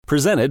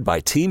Presented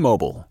by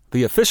T-Mobile,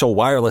 the official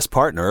wireless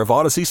partner of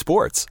Odyssey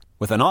Sports.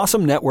 With an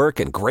awesome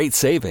network and great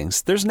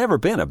savings, there's never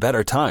been a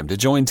better time to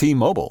join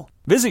T-Mobile.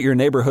 Visit your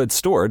neighborhood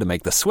store to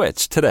make the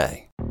switch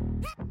today.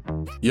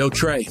 Yo,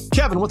 Trey.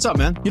 Kevin, what's up,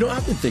 man? You know,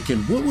 I've been thinking,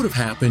 what would have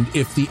happened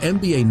if the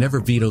NBA never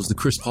vetoes the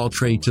Chris Paul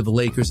trade to the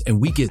Lakers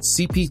and we get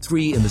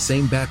CP3 in the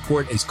same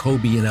backcourt as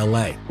Kobe in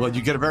LA? Well,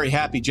 you get a very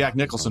happy Jack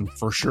Nicholson,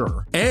 for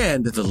sure.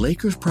 And the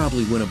Lakers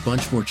probably win a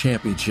bunch more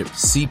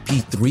championships.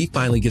 CP3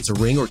 finally gets a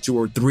ring or two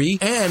or three,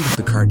 and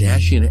the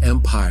Kardashian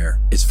empire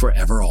is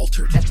forever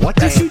altered. What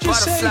did you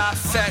just say?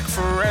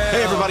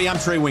 Hey, everybody, I'm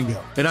Trey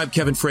Wingo. And I'm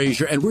Kevin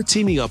Frazier, and we're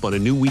teaming up on a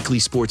new weekly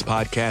sports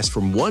podcast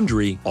from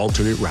Wondery,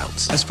 Alternate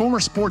Routes. As former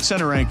Sports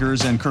Center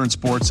anchors and current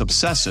sports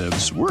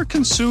obsessives, we're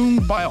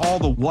consumed by all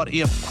the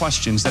what-if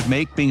questions that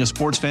make being a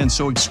sports fan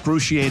so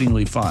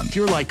excruciatingly fun. If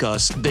you're like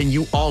us, then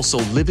you also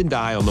live and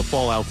die on the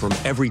fallout from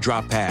every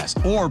drop pass.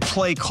 Or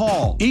play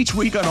call. Each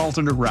week on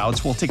Alternate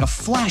Routes, we'll take a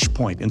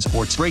flashpoint in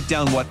sports, break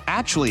down what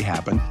actually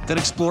happened, then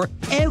explore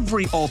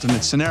every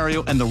alternate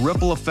scenario and the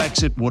ripple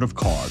effects it would have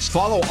caused.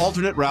 Follow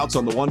Alternate Routes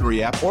on the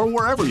Wondery app or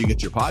wherever you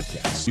get your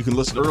podcasts. You can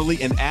listen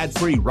early and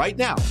ad-free right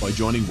now by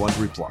joining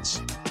Wondery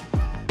Plus.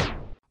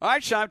 All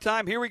right, Shime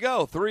time. Here we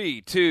go.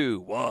 3,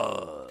 2,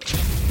 1.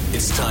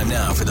 It's time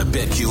now for the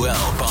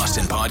BetQL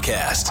Boston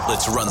Podcast.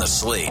 Let's run the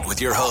slate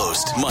with your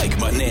host, Mike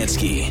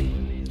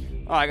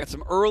Mutnansky. All right, I got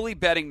some early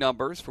betting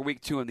numbers for Week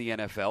 2 in the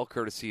NFL,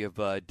 courtesy of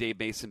Dave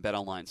Mason,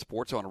 BetOnline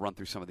Sports. I want to run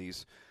through some of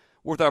these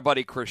with our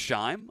buddy Chris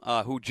Shime,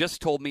 who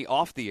just told me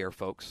off the air,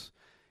 folks,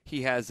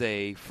 he has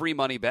a free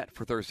money bet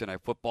for Thursday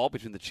Night Football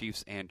between the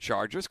Chiefs and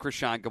Chargers. Chris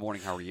Shine, good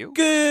morning. How are you?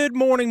 Good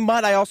morning,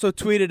 Mutt. I also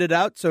tweeted it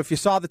out. So if you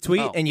saw the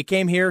tweet and you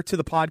came here to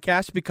the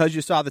podcast because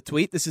you saw the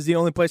tweet, this is the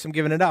only place I'm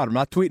giving it out. I'm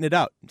not tweeting it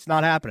out. It's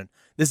not happening.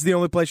 This is the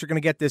only place you're going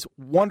to get this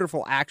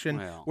wonderful action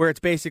where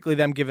it's basically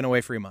them giving away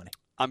free money.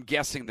 I'm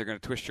guessing they're going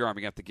to twist your arm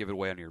and you have to give it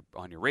away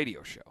on your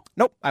radio show.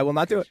 Nope, I will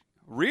not do it.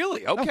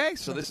 Really? Okay,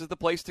 so this is the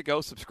place to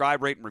go.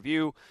 Subscribe, rate, and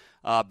review.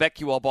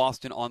 BetQL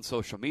Boston on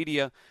social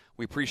media.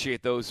 We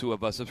appreciate those who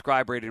have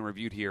subscribed, rated, and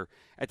reviewed here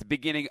at the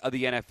beginning of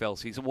the NFL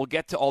season. We'll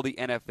get to all the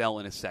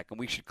NFL in a second.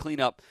 We should clean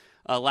up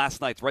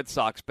last night's Red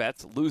Sox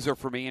bets. Loser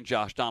for me and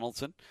Josh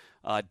Donaldson.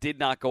 Did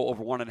not go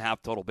over 1.5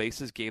 total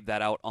bases. Gave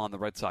that out on the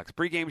Red Sox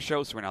pregame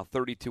show, so we're now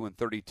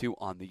 32-32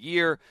 on the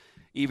year.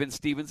 Even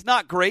Stevens,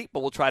 not great,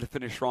 but we'll try to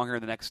finish strong here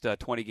in the next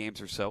 20 games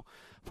or so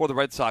for the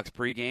Red Sox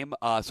pregame.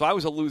 So I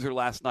was a loser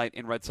last night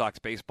in Red Sox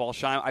baseball.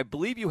 Shime, I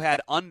believe you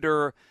had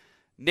under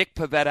Nick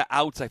Pivetta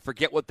outs. I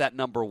forget what that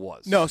number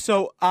was. No,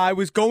 so I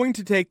was going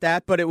to take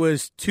that, but it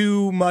was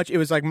too much. It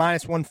was like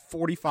minus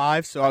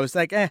 145, so I was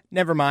like,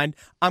 never mind.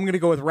 I'm going to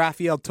go with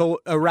Rafael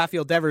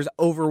Devers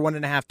over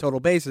 1.5 total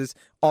bases.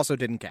 Also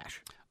didn't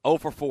cash. 0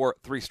 for 4,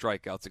 3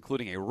 strikeouts,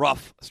 including a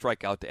rough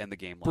strikeout to end the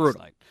game last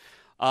night.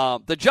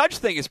 The Judge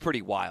thing is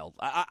pretty wild.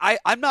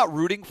 I'm not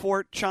rooting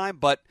for it, Chime,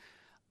 but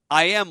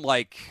I am,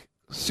 like,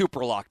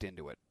 super locked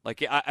into it.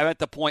 Like, I'm at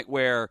the point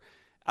where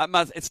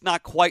it's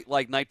not quite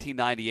like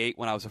 1998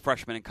 when I was a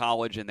freshman in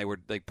college and they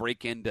would like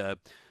break into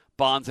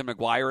Bonds and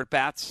McGuire at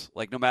bats,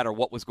 like no matter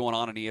what was going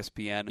on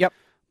ESPN. Yep.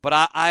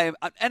 But I'm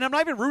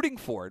not even rooting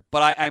for it,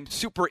 but I'm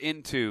super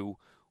into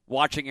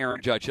watching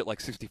Aaron Judge hit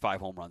like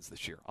 65 home runs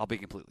this year. I'll be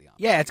completely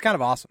honest. Yeah, it's kind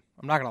of awesome.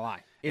 I'm not going to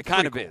lie. It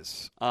kind of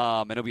is.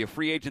 And he'll be a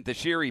free agent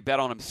this year. He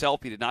bet on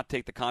himself. He did not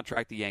take the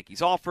contract the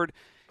Yankees offered.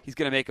 He's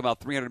going to make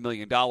about $300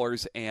 million.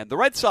 And the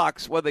Red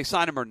Sox, whether they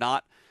sign him or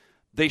not,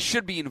 they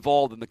should be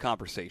involved in the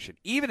conversation,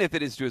 even if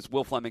it is, as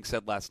Will Fleming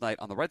said last night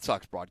on the Red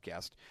Sox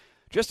broadcast,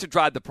 just to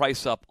drive the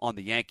price up on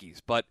the Yankees.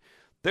 But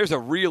there's a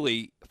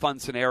really fun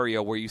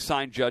scenario where you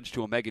sign Judge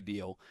to a mega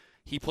deal.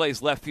 He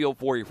plays left field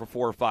for you for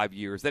 4 or 5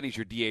 years. Then he's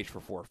your DH for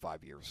 4 or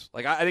 5 years.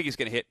 Like I think he's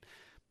going to hit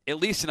at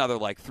least another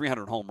like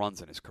 300 home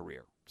runs in his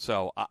career.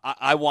 So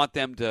I want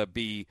them to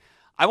be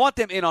 – I want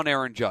them in on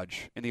Aaron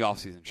Judge in the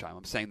offseason, Shime.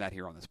 I'm saying that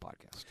here on this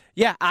podcast.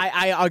 Yeah,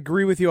 I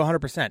agree with you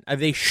 100%.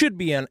 They should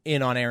be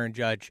in on Aaron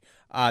Judge.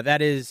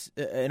 That is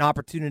an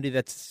opportunity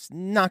that's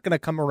not going to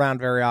come around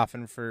very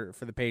often for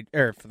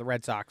the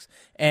Red Sox.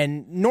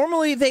 And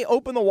normally they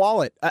open the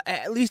wallet,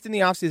 at least in the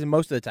offseason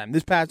most of the time.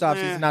 This past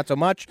offseason, not so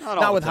much.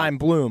 Not with Chaim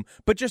Bloom.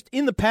 But just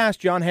in the past,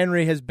 John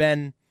Henry has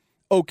been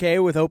okay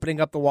with opening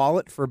up the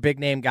wallet for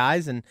big-name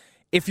guys. And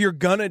if you're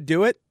going to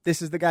do it,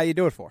 this is the guy you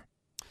do it for.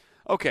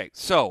 Okay,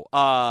 so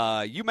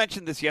you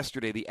mentioned this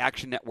yesterday, the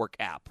Action Network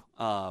app,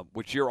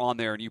 which you're on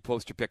there and you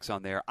post your picks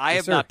on there. I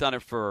have not done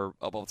it for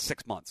about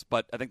 6 months,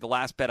 but I think the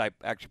last bet I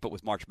actually put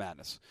was March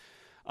Madness.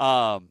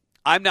 I'm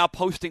now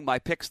posting my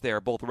picks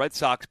there, both Red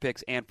Sox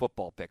picks and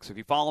football picks. So if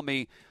you follow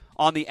me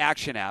on the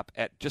Action app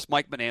at just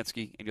Mike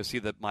Mutnansky, and you'll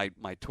see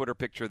my Twitter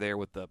picture there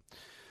with the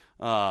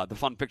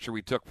fun picture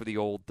we took for the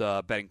old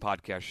betting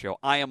podcast show.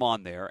 I am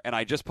on there, and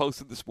I just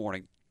posted this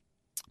morning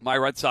my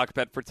Red Sox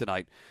bet for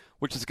tonight,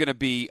 which is going to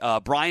be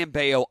Brian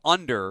Bayo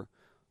under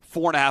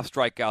 4.5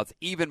 strikeouts,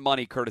 even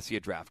money courtesy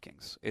of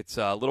DraftKings. It's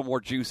a little more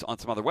juice on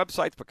some other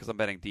websites because I'm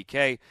betting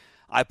DK.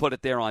 I put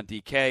it there on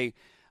DK.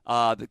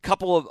 The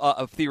couple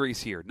of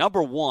theories here.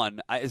 Number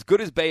one, as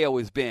good as Bayo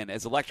has been,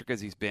 as electric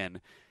as he's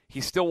been,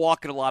 He's still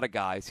walking a lot of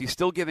guys. He's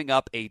still giving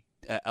up a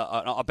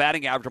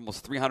batting average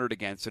almost 300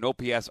 against, an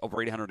OPS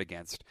over 800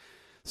 against.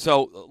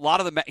 So a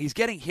lot of he's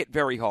getting hit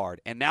very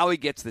hard, and now he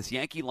gets this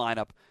Yankee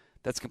lineup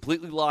that's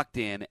completely locked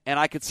in. And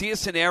I could see a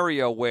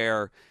scenario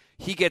where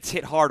he gets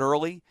hit hard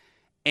early,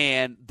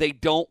 and they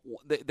don't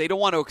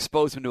want to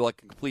expose him to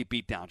like a complete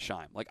beatdown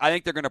Shime. Like I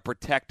think they're going to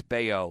protect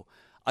Bello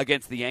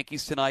against the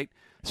Yankees tonight.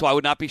 So I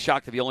would not be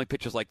shocked if he only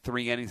pitches like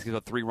 3 innings, gives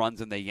up 3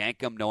 runs, and they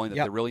yank him, knowing that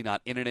they're really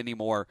not in it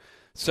anymore.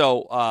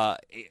 So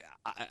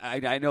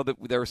I know that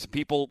there are some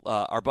people,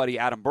 our buddy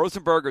Adam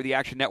Rosenberg of the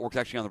Action Network is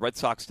actually on the Red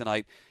Sox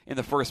tonight in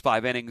the first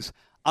 5 innings.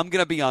 I'm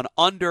going to be on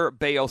under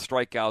Bello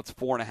strikeouts,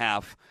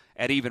 4.5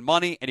 at even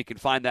money, and you can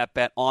find that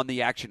bet on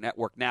the Action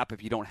Network app.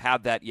 If you don't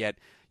have that yet,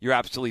 you're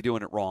absolutely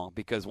doing it wrong,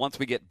 because once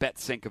we get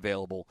BetSync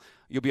available,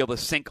 you'll be able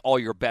to sync all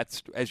your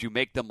bets as you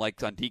make them,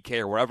 like on DK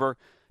or wherever,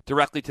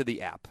 directly to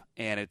the app.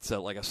 And it's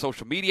like a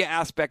social media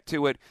aspect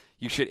to it.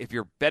 You should, if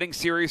you're betting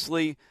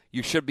seriously,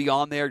 you should be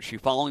on there. You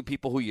should be following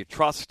people who you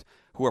trust,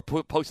 who are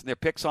posting their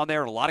picks on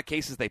there. In a lot of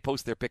cases, they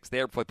post their picks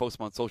there before they post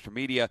them on social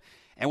media.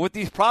 And with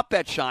these prop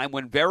bet Shime,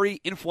 when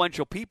very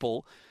influential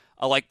people,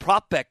 like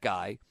Prop Bet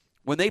Guy,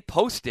 when they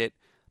post it,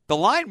 the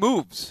line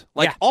moves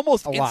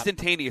almost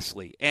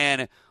instantaneously.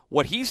 And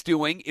what he's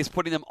doing is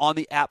putting them on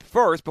the app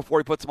first before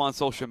he puts them on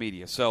social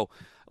media. So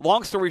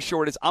long story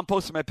short is I'm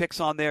posting my picks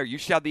on there. You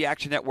should have the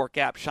Action Network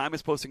app. Shime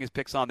is posting his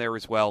picks on there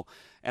as well.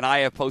 And I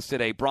have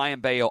posted a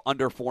Brayan Bello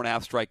under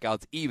 4.5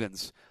 strikeouts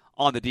evens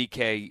on the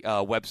DK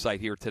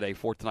website here today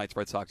for tonight's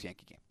Red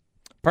Sox-Yankee game.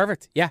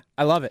 Perfect. Yeah,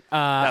 I love it.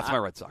 That's my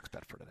Red Sox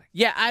bet for today.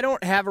 Yeah, I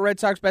don't have a Red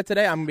Sox bet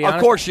today. I'm going to be honest.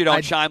 Of course you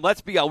don't, Shime.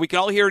 Let's be honest. We can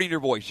all hear it in your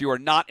voice. You are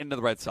not into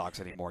the Red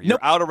Sox anymore. You're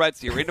out of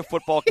Reds. You're into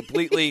football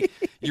completely.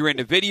 You're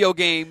into video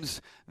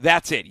games.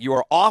 That's it. You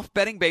are off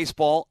betting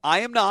baseball. I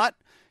am not.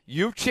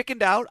 You've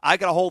chickened out. I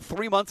got a whole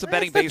 3 months of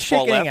betting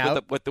baseball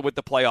left with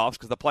the playoffs,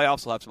 because the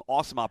playoffs will have some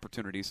awesome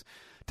opportunities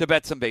to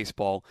bet some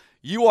baseball.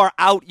 You are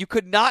out. You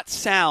could not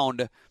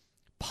sound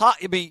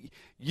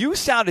you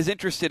sound as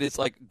interested as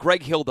like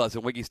Greg Hill does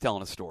when Wiggy's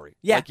telling a story.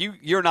 Yeah, like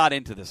you're not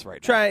into this right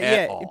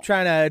now.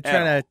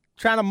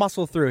 Trying to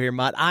muscle through here,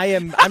 Mutt.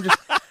 I'm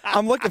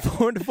looking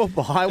forward to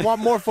football. I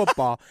want more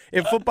football.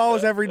 If football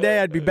was every day,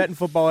 I'd be betting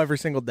football every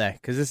single day,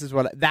 because this is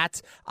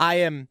I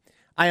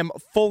am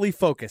fully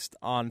focused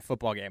on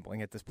football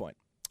gambling at this point.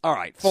 All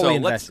right, fully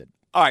invested.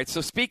 All right,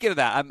 so speaking of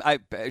that,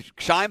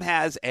 Shime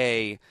has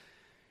a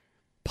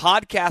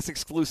podcast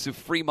exclusive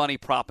free money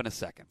prop in a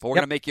second, but we're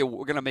gonna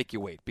make you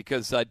wait,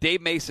 because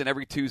Dave Mason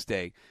every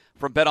Tuesday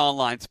from Bet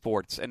Online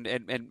Sports, and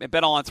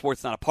Bet Online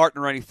Sports not a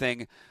partner or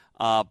anything,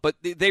 but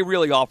they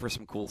really offer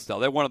some cool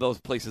stuff. They're one of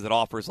those places that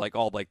offers like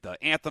all like the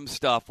anthem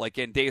stuff. Like,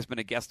 and Dave's been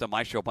a guest on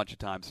my show a bunch of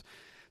times,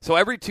 so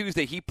every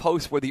Tuesday he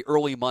posts where the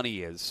early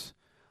money is,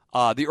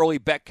 the early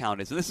bet count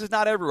is, and this is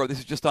not everywhere. This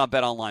is just on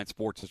Bet Online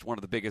Sports. It's one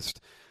of the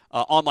biggest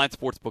online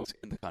sports books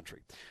in the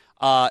country.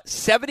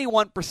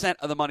 71%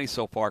 of the money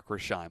so far,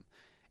 Chris Shime,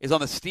 is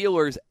on the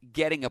Steelers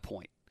getting a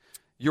point.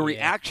 Your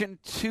reaction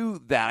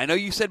to that, I know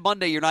you said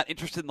Monday you're not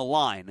interested in the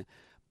line,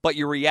 but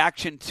your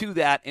reaction to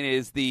that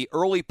is the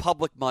early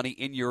public money,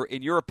 in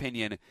your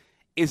opinion,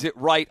 is it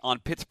right on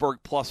Pittsburgh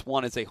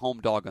 +1 as a home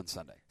dog on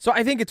Sunday? So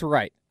I think it's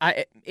right.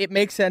 It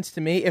makes sense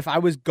to me. If I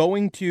was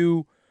going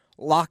to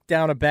lock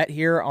down a bet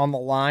here on the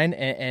line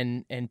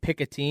and pick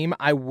a team,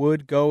 I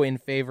would go in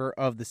favor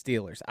of the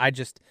Steelers.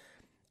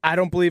 I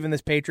don't believe in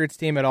this Patriots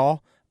team at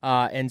all,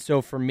 and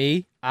so for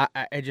me, I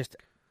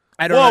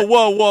don't.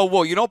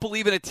 Whoa! You don't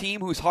believe in a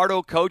team whose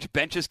hard-old coach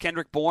benches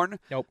Kendrick Bourne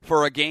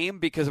for a game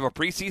because of a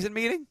preseason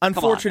meeting?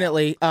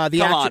 Unfortunately,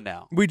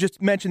 we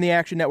just mentioned the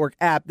Action Network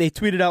app. They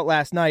tweeted out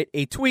last night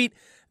a tweet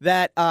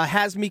that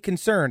has me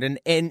concerned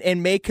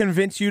and may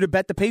convince you to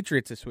bet the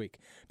Patriots this week,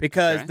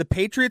 because the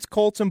Patriots,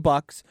 Colts, and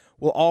Bucks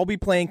will all be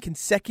playing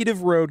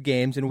consecutive road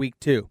games in Week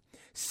 2.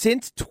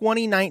 Since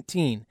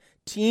 2019.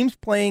 Teams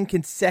playing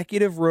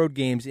consecutive road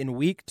games in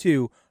Week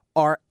 2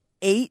 are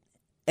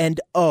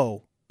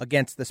 8-0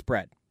 against the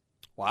spread.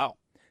 Wow.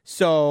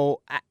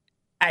 So,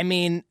 I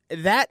mean,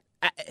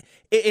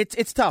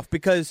 it's tough,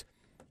 because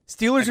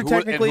Steelers are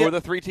technically... And who are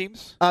the 3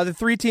 teams? The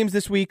 3 teams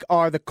this week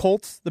are the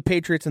Colts, the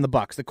Patriots, and the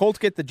Bucks. The Colts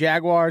get the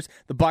Jaguars,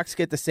 the Bucks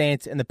get the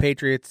Saints, and the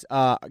Patriots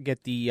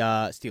get the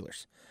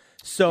Steelers.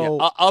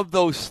 So, of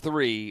those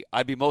 3,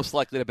 I'd be most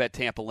likely to bet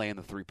Tampa laying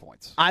the 3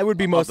 points. I would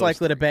be most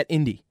likely to bet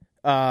Indy.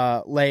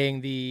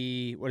 Laying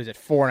the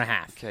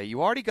 4.5. Okay,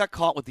 you already got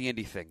caught with the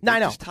Indy thing. No, I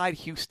know. Just tied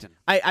Houston.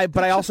 But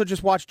I also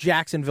just watched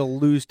Jacksonville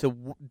lose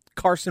to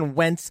Carson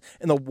Wentz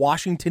and the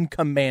Washington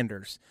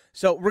Commanders.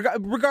 So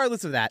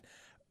regardless of that,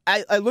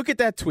 I look at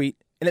that tweet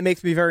and it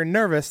makes me very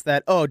nervous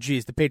that, oh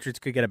geez, the Patriots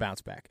could get a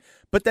bounce back.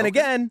 But then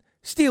again,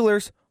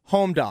 Steelers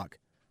home dog.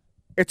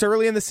 It's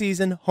early in the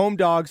season. Home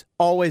dogs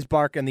always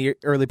bark in the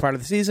early part of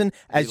the season,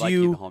 as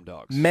you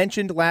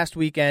mentioned last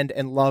weekend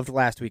and loved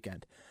last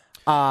weekend.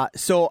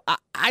 So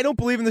I don't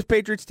believe in this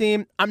Patriots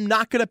team. I'm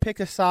not going to pick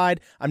a side.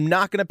 I'm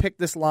not going to pick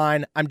this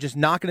line. I'm just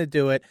not going to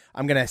do it.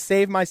 I'm going to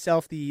save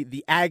myself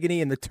the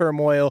agony and the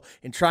turmoil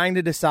in trying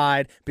to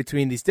decide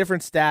between these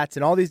different stats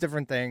and all these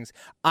different things.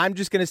 I'm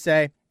just going to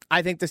say,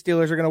 I think the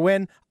Steelers are going to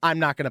win. I'm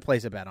not going to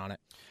place a bet on it.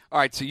 All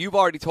right, so you've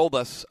already told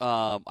us.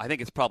 I think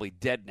it's probably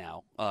dead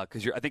now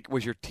because I think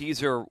was your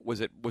teaser. Was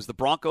the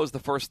Broncos the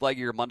first leg of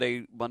your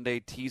Monday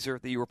teaser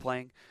that you were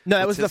playing? No,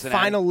 that was Cincinnati?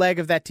 The final leg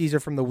of that teaser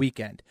from the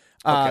weekend.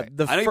 Okay.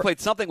 I know you played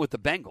something with the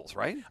Bengals,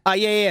 right?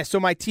 Yeah. So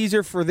my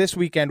teaser for this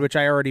weekend, which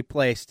I already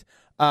placed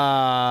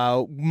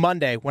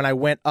Monday when I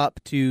went up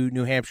to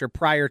New Hampshire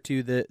prior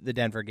to the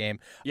Denver game,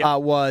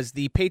 was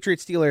the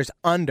Patriots Steelers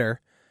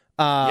under.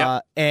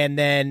 And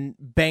then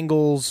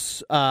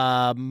Bengals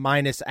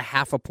minus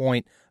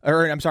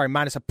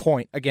a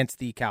point against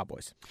the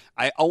Cowboys.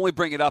 I only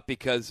bring it up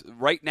because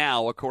right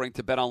now, according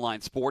to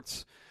BetOnline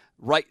Sports,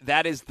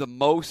 that is the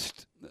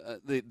most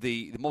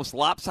the most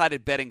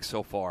lopsided betting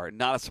so far.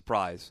 Not a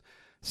surprise.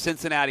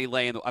 Cincinnati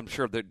laying. I'm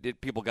sure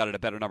that people got it a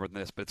better number than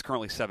this, but it's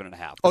currently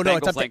 7.5. Oh no,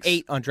 it's up to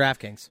 8 on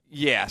DraftKings.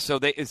 Yeah, so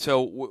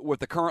with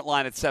the current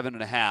line at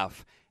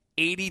 7.5,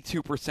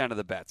 82% of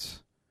the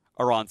bets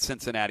are on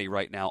Cincinnati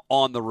right now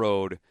on the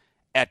road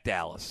at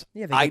Dallas.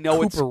 Yeah, I know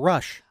Cooper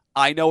Rush.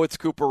 I know it's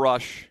Cooper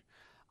Rush.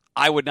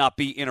 I would not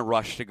be in a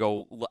rush to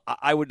go.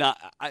 I would not.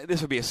 This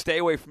would be a stay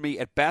away from me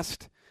at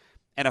best,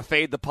 and a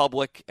fade the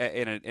public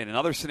in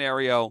another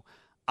scenario.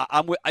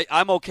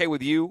 I'm okay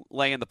with you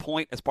laying the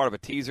point as part of a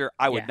teaser.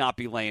 I would not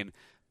be laying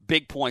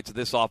big points of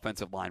this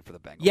offensive line for the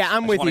Bengals. Yeah,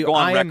 I'm with you. Go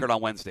on record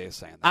on Wednesday as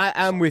saying that.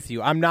 I'm with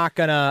you. I'm not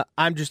gonna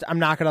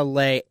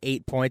lay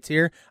 8 points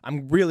here.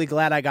 I'm really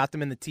glad I got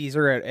them in the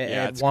teaser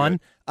at 1.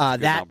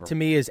 That to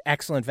me is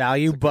excellent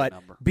value. But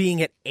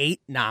being at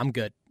 8, I'm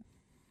good.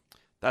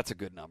 That's a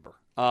good number.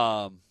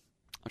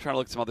 I'm trying to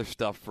look at some other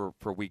stuff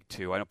for week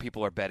 2. I know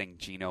people are betting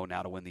Geno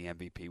now to win the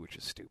MVP, which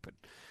is stupid.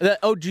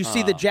 Did you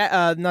see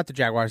not the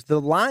Jaguars, the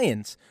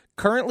Lions,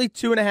 currently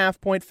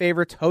 2.5-point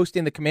favorites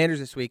hosting the Commanders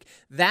this week.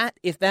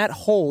 If that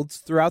holds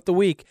throughout the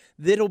week,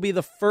 that'll be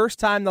the first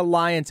time the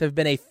Lions have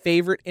been a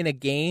favorite in a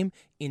game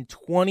in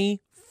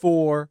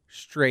 24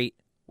 straight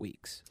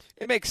weeks.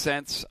 It makes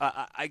sense.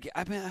 I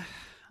mean.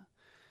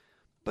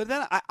 But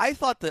then I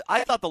thought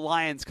the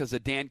Lions, because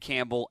of Dan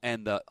Campbell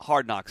and the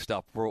Hard Knock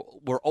stuff,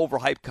 were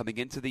overhyped coming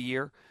into the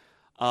year.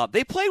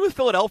 They played with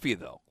Philadelphia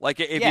though. Like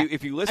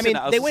if you listen,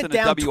 they went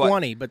down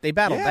 20, but they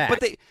battled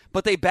back.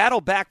 But they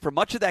battled back for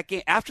much of that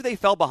game. After they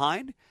fell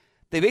behind,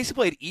 they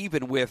basically played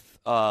even with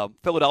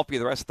Philadelphia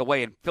the rest of the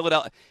way. And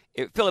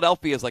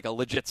Philadelphia is like a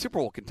legit Super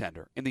Bowl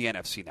contender in the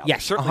NFC now.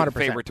 Yes, they're certainly 100%. the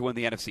favorite to win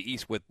the NFC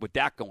East with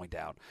Dak going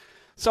down.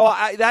 So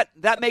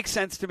that makes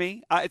sense to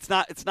me. It's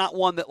not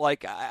one that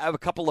like I have a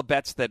couple of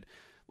bets that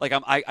like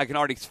I can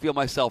already feel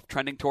myself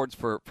trending towards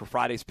for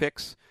Friday's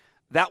picks.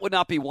 That would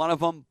not be one of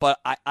them, but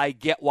I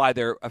get why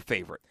they're a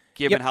favorite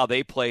given how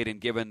they played and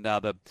given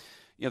the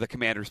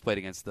Commanders played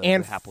against the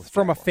hapless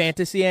from Jaguars. A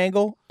fantasy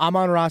angle,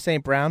 Amon-Ra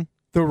St. Brown,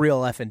 the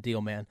real effing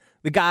deal, man.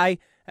 The guy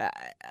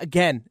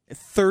again,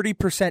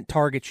 30%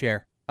 target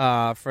share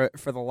for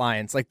the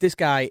Lions. Like this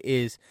guy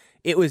is.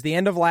 It was the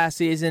end of last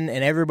season,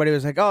 and everybody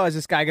was like, "Oh, is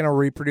this guy going to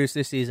reproduce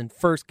this season?"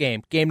 First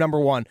game number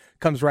 1,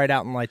 comes right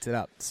out and lights it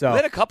up. So they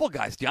had a couple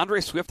guys.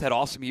 DeAndre Swift had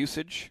awesome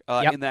usage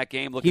in that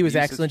game. He was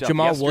excellent.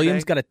 Jamal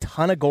Williams got a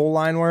ton of goal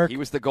line work. He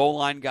was the goal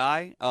line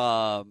guy.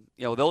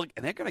 They're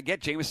going to get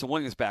Jameson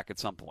Williams back at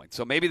some point,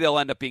 so maybe they'll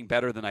end up being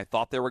better than I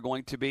thought they were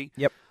going to be.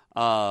 Yep.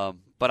 But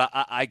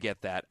I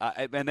get that.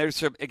 And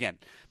there's again,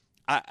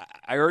 I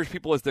urge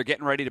people as they're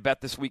getting ready to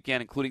bet this weekend,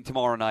 including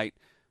tomorrow night.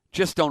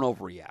 Just don't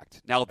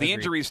overreact. Now, the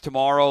injuries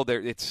tomorrow,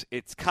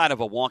 it's kind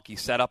of a wonky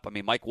setup. I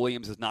mean, Mike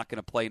Williams is not going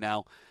to play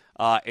now.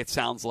 It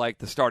sounds like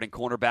the starting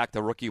cornerback,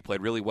 the rookie who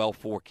played really well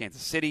for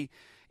Kansas City,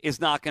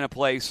 is not going to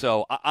play.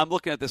 So I'm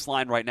looking at this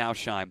line right now,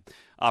 Shime,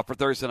 for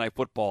Thursday Night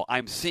Football.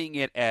 I'm seeing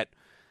it at,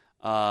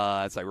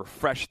 as I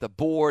refresh the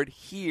board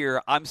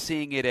here, I'm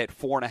seeing it at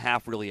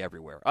 4.5 really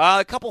everywhere.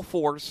 A couple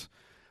 4s,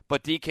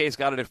 but DK's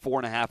got it at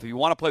 4.5. If you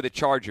want to play the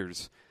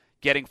Chargers,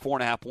 getting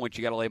 4.5 points,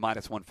 you got to lay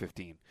minus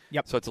 115.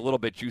 Yep. So it's a little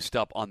bit juiced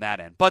up on that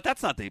end. But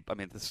that's not the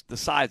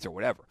sides or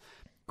whatever.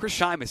 Chris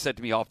Scheim has said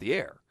to me off the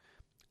air,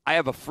 I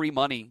have a free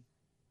money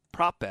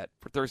prop bet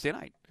for Thursday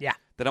night. Yeah.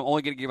 That I'm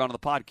only going to give out on the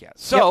podcast.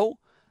 So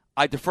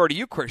I defer to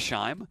you, Chris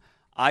Scheim.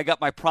 I got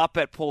my prop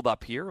bet pulled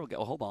up here.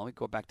 Hold on. Let me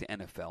go back to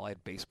NFL. I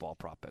had baseball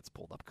prop bets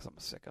pulled up because I'm a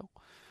sicko.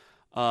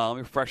 Let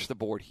me refresh the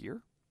board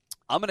here.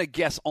 I'm going to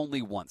guess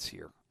only once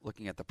here,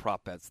 looking at the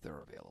prop bets that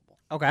are available.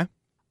 Okay.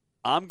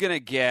 I'm going to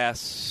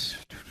guess...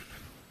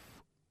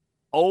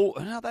 Oh,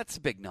 no, that's a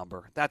big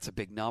number. That's a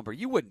big number.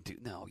 You wouldn't do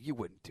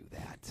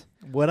that.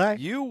 Would I?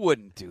 You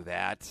wouldn't do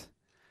that.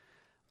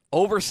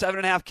 Over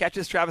 7.5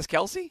 catches, Travis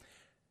Kelce?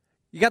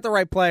 You got the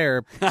right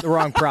player, the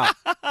wrong prop.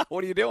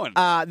 What are you doing?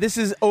 This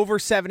is over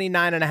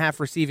 79.5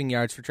 receiving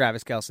yards for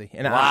Travis Kelce.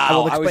 And wow, I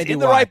will explain was in you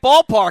the why. right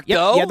ballpark,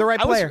 though. You had the right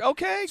player.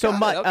 Okay. So,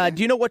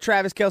 do you know what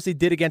Travis Kelce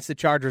did against the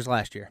Chargers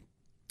last year?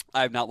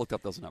 I have not looked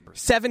up those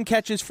numbers. 7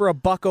 catches for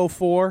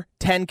 $104,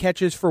 10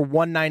 catches for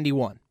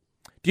 $191.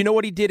 Do you know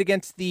what he did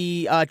against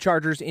the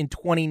Chargers in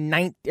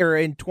 2019 or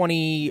in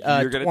 2020?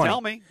 You're going to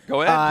tell me.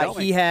 Go ahead. Tell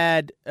me. He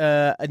had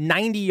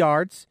 90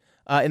 yards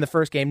in the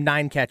first game,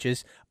 9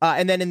 catches,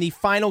 and then in the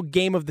final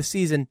game of the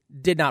season,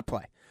 did not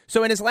play.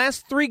 So in his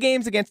last 3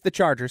 games against the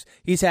Chargers,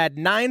 he's had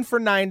 9 for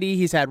 90,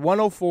 he's had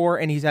 104,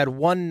 and he's had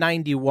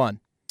 191.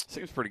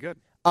 Seems pretty good.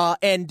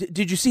 And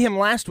did you see him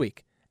last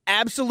week?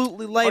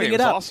 Absolutely lighting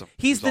it up. Awesome.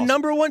 He's the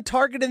number 1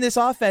 target in this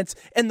offense,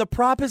 and the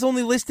prop is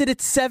only listed at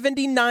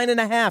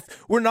 79.5.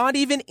 We're not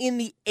even in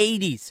the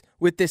 80s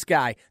with this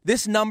guy.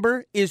 This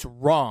number is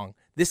wrong.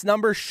 This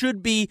number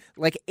should be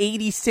like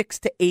 86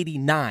 to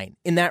 89,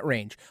 in that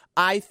range.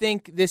 I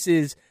think this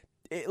is,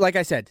 like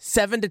I said,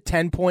 7 to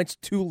 10 points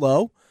too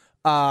low.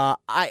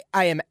 I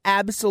am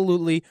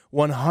absolutely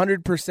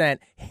 100%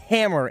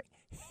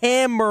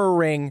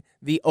 hammering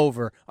the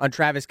over on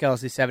Travis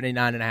Kelce's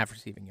 79.5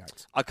 receiving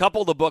yards. A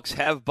couple of the books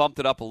have bumped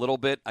it up a little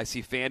bit. I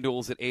see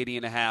FanDuel's at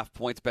 80.5,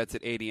 PointsBet's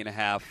at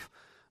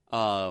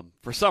 80.5.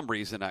 For some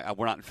reason,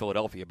 we're not in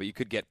Philadelphia, but you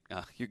could get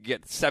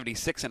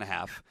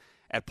 76.5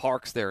 at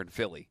Parks there in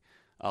Philly.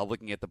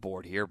 Looking at the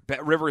board here,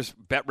 Bet Rivers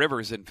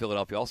in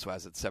Philadelphia also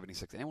has it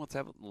 76. Anyone else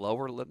have it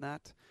lower than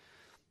that?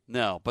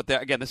 No, but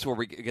again, this is where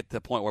we get to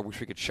the point where we wish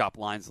we could shop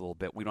lines a little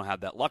bit. We don't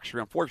have that luxury,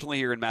 unfortunately,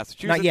 here in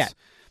Massachusetts. Not yet.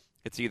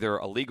 It's either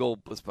illegal,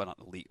 but not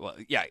illegal. Well,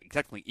 yeah,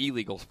 technically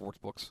illegal sports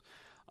books,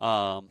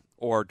 or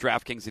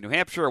DraftKings in New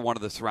Hampshire or one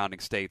of the surrounding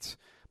states.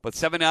 But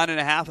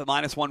 79.5 at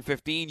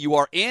 -115, you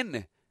are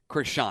in,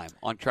 Chris Scheim,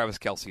 on Travis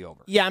Kelce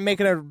over. Yeah, I'm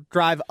making a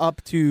drive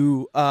up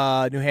to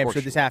New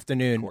Hampshire this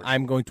afternoon.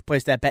 I'm going to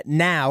place that bet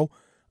now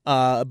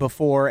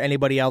before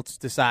anybody else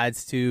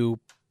decides to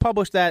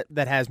publish that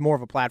has more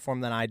of a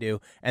platform than I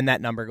do, and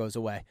that number goes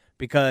away.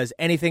 Because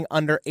anything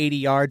under 80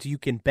 yards, you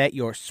can bet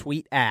your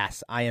sweet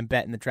ass I am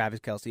betting the Travis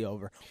Kelce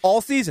over.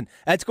 All season.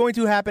 That's going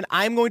to happen.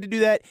 I'm going to do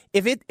that.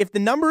 If the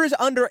number is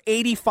under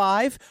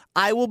 85,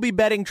 I will be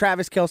betting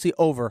Travis Kelce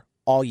over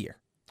all year.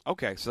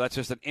 Okay, so that's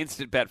just an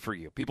instant bet for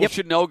you. People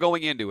should know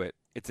going into it,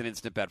 it's an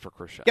instant bet for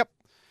Chris Scheim. Yep.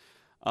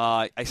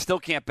 I still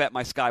can't bet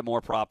my Sky Moore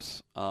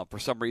props. For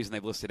some reason,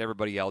 they've listed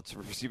everybody else.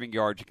 For receiving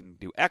yards, you can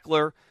do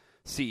Eckler,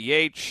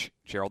 CEH,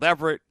 Gerald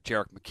Everett,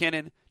 Jerick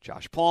McKinnon,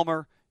 Josh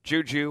Palmer,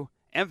 Juju,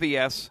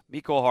 MVS,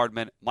 Mecole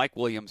Hardman, Mike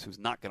Williams, who's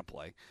not going to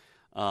play,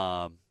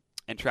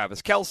 and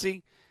Travis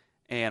Kelce.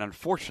 And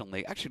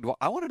unfortunately, actually,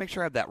 I want to make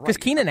sure I have that right. Because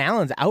Keenan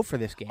Allen's out for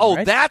this game. Oh,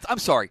 right? I'm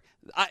sorry.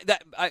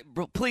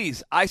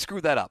 Please, I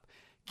screwed that up.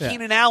 Yeah.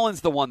 Keenan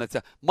Allen's the one that's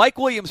Mike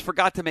Williams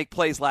forgot to make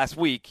plays last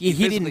week. He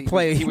didn't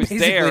play. He was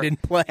there,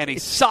 didn't play. And he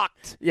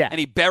sucked. Yeah. And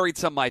he buried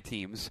some of my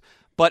teams.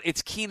 But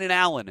it's Keenan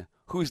Allen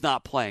who's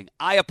not playing.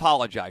 I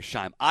apologize,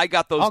 Scheim. I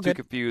got those two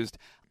confused.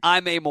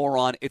 I'm a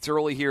moron. It's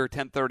early here,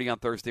 10:30 on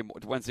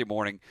Wednesday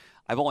morning.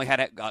 I've only had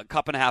a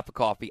cup and a half of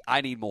coffee. I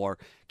need more.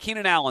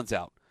 Keenan Allen's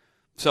out.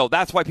 So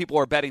that's why people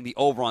are betting the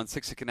over on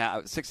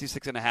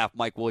 66.5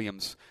 Mike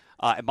Williams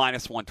at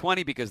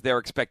 -120, because they're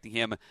expecting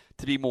him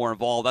to be more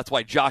involved. That's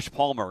why Josh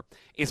Palmer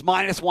is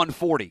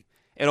 -140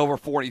 at over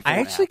 44. I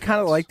actually kind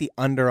of like the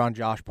under on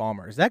Josh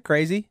Palmer. Is that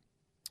crazy?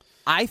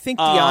 I think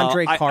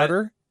DeAndre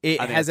Carter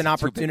has an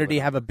opportunity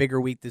to have a bigger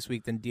week this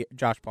week than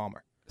Josh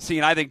Palmer. See,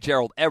 and I think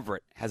Gerald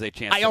Everett has a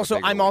chance.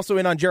 I'm also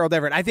in on Gerald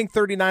Everett. I think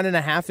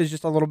 39.5 is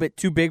just a little bit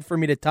too big for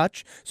me to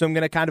touch, so I'm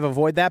going to kind of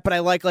avoid that. But I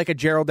like a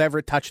Gerald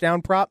Everett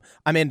touchdown prop.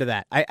 I'm into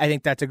that. I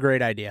think that's a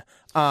great idea.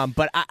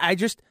 But I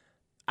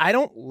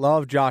don't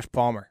love Josh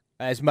Palmer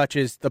as much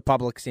as the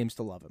public seems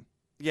to love him.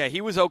 Yeah, he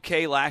was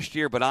okay last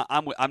year, but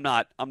I'm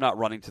not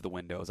running to the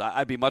windows.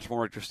 I'd be much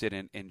more interested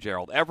in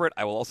Gerald Everett.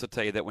 I will also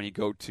tell you that when you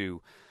go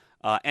to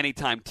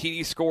anytime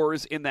TD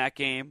scores in that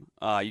game,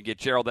 you get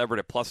Gerald Everett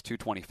at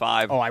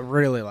 +225. Oh, I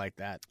really like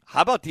that.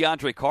 How about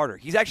DeAndre Carter?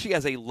 He's actually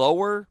has a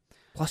lower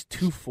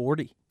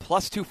 +240.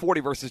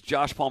 +240 versus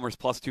Josh Palmer's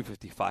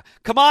 +255.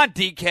 Come on,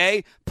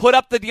 DK. Put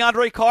up the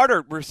DeAndre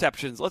Carter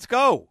receptions. Let's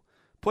go.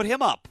 Put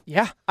him up.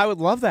 Yeah, I would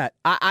love that.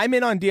 I'm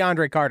in on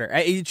DeAndre Carter.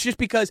 It's just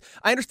because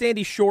I understand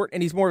he's short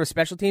and he's more of a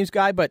special teams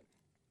guy, but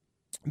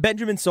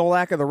Benjamin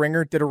Solak of The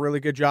Ringer did a really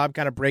good job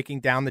kind of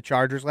breaking down the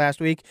Chargers last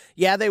week.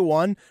 Yeah, they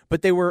won,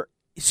 but they were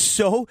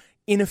so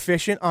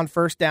inefficient on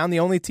first down. The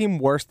only team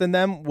worse than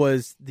them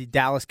was the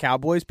Dallas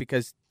Cowboys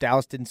because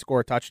Dallas didn't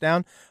score a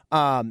touchdown.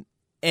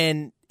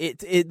 And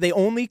they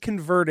only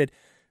converted,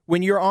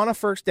 when you're on a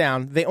first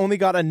down, they only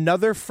got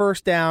another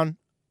first down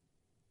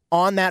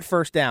on that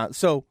first down.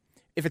 So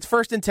if it's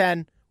 1st and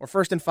 10 or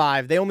 1st and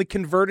 5, they only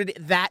converted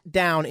that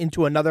down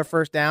into another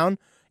first down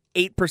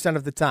 8%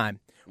 of the time.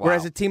 Wow.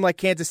 Whereas a team like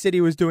Kansas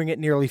City was doing it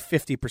nearly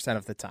 50%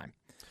 of the time.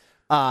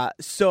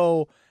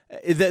 So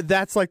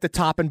that's like the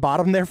top and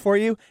bottom there for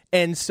you.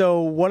 And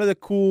so one of the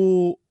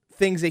cool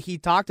things that he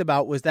talked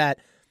about was that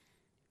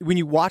when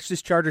you watch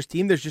this Chargers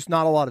team, there's just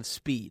not a lot of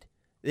speed.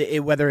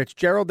 Whether it's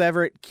Gerald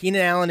Everett,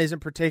 Keenan Allen isn't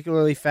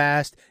particularly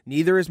fast.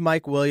 Neither is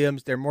Mike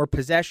Williams. They're more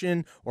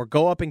possession or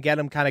go up and get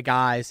them kind of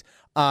guys.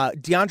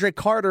 DeAndre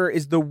Carter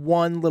is the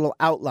one little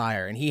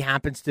outlier, and he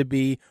happens to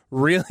be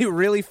really,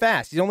 really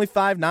fast. He's only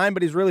 5'9",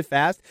 but he's really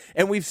fast.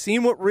 And we've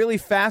seen what really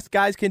fast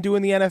guys can do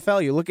in the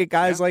NFL. You look at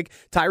guys like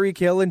Tyreek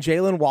Hill and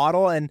Jalen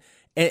Waddle, and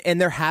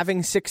they're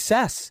having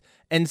success.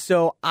 And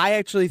so I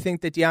actually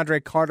think that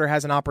DeAndre Carter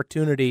has an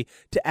opportunity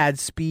to add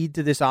speed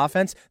to this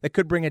offense that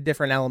could bring a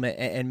different element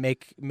and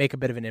make a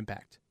bit of an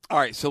impact. All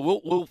right, so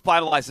we'll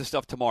finalize this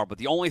stuff tomorrow, but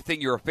the only thing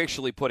you're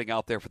officially putting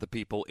out there for the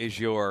people is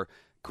your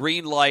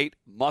green light,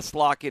 must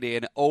lock it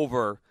in,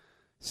 over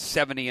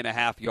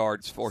 70.5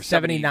 yards for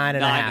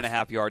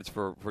 79.5 yards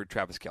for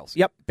Travis Kelce.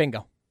 Yep,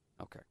 bingo.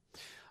 Okay.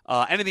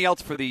 Anything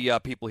else for the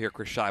people here,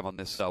 Chris Scheim, on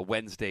this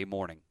Wednesday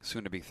morning?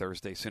 Soon to be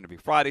Thursday, soon to be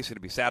Friday, soon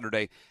to be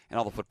Saturday, and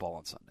all the football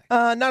on Sunday.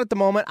 Not at the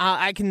moment.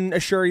 I can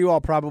assure you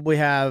I'll probably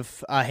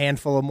have a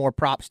handful of more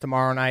props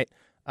tomorrow night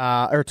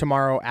or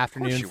tomorrow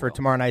afternoon for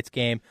tomorrow night's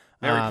game.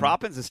 Mary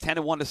Proppins is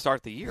 10-1 to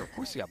start the year. Of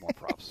course you have more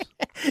props.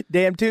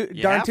 Darn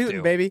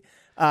tootin', baby.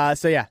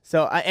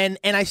 So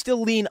I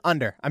still lean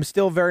under. I'm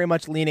still very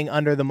much leaning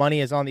under. The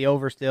money is on the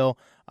over still.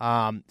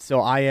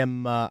 So I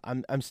am.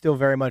 I'm still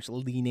very much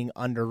leaning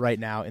under right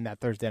now in that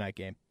Thursday night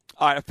game.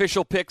 All right,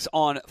 official picks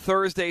on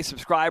Thursday.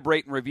 Subscribe,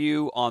 rate, and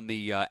review on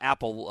the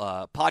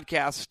Apple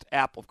podcast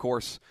app, of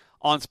course,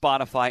 on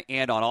Spotify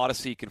and on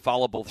Odyssey. You can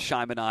follow both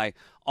Scheim and I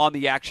on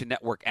the Action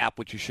Network app,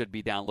 which you should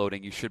be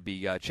downloading. You should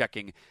be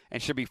checking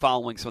and should be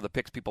following some of the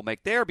picks people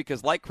make there,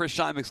 because like Chris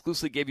Scheim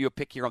exclusively gave you a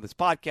pick here on this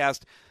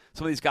podcast,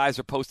 some of these guys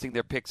are posting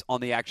their picks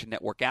on the Action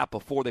Network app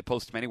before they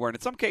post them anywhere. And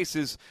in some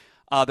cases,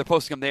 they're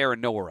posting them there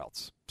and nowhere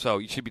else. So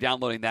you should be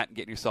downloading that and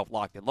getting yourself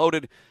locked and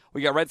loaded.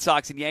 We got Red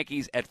Sox and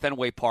Yankees at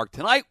Fenway Park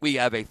tonight. We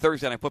have a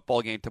Thursday night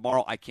football game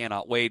tomorrow. I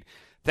cannot wait.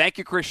 Thank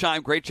you, Chris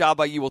Scheim. Great job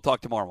by you. We'll talk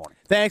tomorrow morning.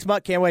 Thanks,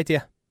 Mutt. Can't wait to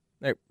you.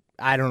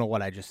 I don't know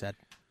what I just said.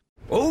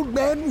 Old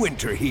Man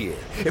Winter here.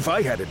 If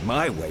I had it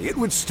my way, it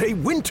would stay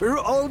winter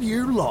all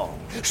year long.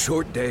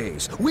 Short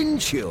days, wind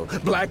chill,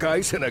 black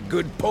ice, and a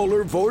good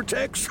polar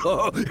vortex.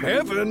 Oh,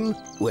 heaven.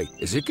 Wait,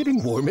 is it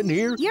getting warm in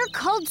here? Your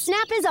cold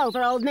snap is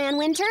over, Old Man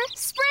Winter.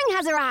 Spring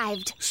has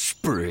arrived.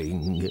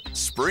 Spring.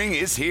 Spring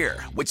is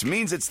here, which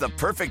means it's the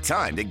perfect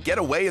time to get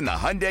away in the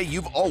Hyundai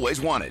you've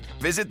always wanted.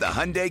 Visit the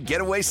Hyundai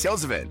Getaway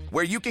Sales Event,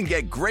 where you can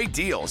get great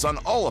deals on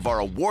all of our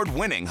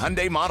award-winning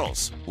Hyundai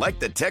models, like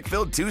the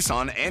tech-filled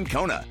Tucson and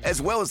Kona,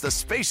 as well as the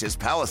spacious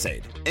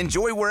Palisade.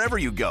 Enjoy wherever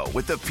you go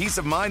with the peace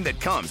of mind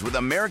that comes with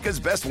America's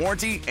best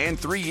warranty and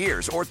 3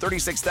 years or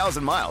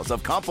 36,000 miles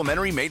of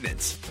complimentary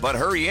maintenance. But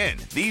hurry in,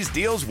 these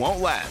deals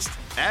won't last.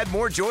 Add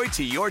more joy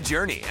to your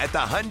journey at the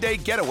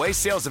Hyundai Getaway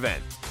Sales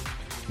Event.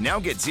 Now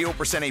get 0%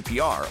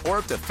 APR or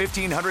up to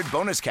 $1,500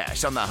 bonus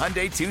cash on the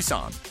Hyundai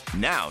Tucson.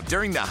 Now,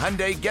 during the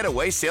Hyundai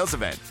Getaway Sales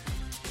Event.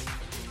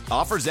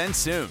 Offers end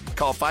soon.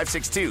 Call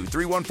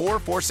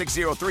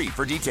 562-314-4603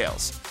 for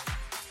details.